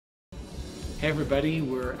Hey everybody,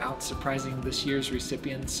 we're out surprising this year's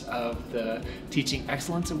recipients of the Teaching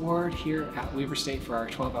Excellence Award here at Weber State for our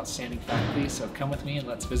 12 outstanding faculty, so come with me and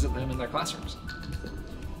let's visit them in their classrooms.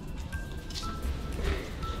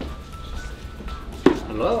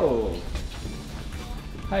 Hello!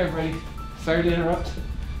 Hi everybody, sorry to interrupt.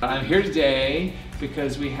 I'm here today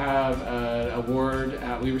because we have an award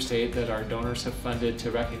at Weber State that our donors have funded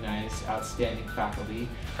to recognize outstanding faculty.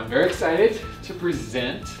 I'm very excited to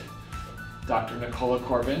present Dr. Nicola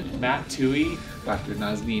Corbin, Matt Thue, Dr.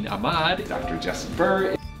 Nazneen Ahmad, Dr. Justin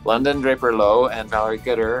Burr, London, Draper, Lowe, and Valerie,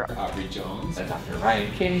 Aubrey Jones, and Dr.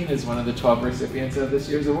 Ryan Cain is one of the 12 recipients of this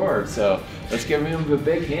year's award. So let's give him a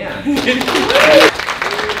big hand.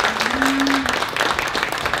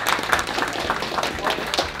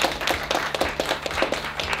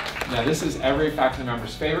 Now this is every faculty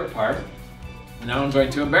member's favorite part. Now I'm going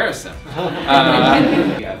to embarrass them.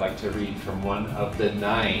 I'd like to read from one of the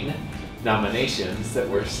 9 nominations that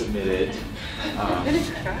were submitted.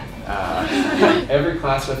 Every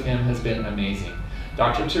class with him has been amazing.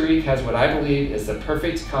 Dr. Tariq has what I believe is the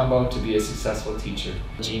perfect combo to be a successful teacher.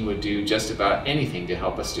 Gene would do just about anything to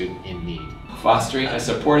help a student in need, fostering a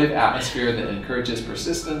supportive atmosphere that encourages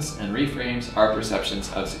persistence and reframes our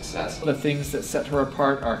perceptions of success. The things that set her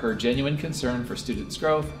apart are her genuine concern for students'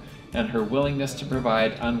 growth and her willingness to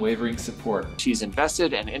provide unwavering support. She's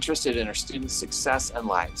invested and interested in her students' success and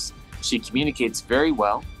lives. She communicates very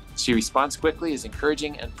well. She responds quickly, is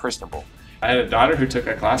encouraging and personable. I had a daughter who took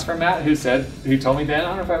a class from Matt who told me, Dan, I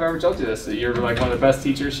don't know if I've ever told you this, that you're like one of the best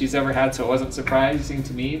teachers she's ever had, so it wasn't surprising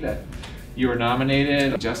to me that you were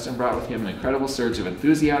nominated. Justin brought with him an incredible surge of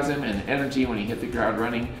enthusiasm and energy when he hit the ground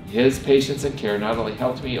running. His patience and care not only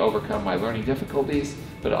helped me overcome my learning difficulties,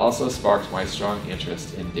 but also sparked my strong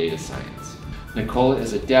interest in data science. Nicola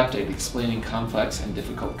is adept at explaining complex and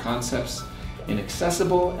difficult concepts in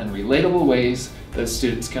accessible and relatable ways that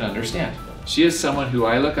students can understand. She is someone who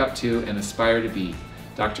I look up to and aspire to be.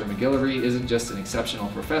 Dr. McGillivray isn't just an exceptional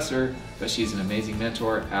professor, but she's an amazing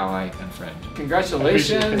mentor, ally, and friend.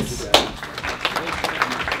 Congratulations!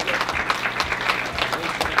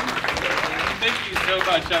 Thank you so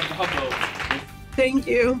much. I'm humbled. Thank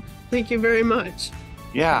you. Thank you very much.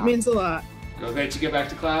 Yeah. It means a lot. Go get to get back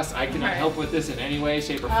to class. I cannot help with this in any way,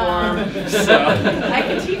 shape, or form. I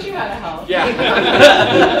can teach you how to help. Yeah.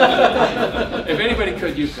 If anybody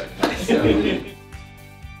could, you could. So.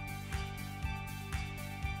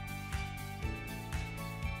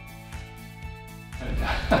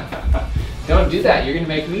 Don't do that. You're going to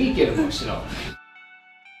make me get emotional.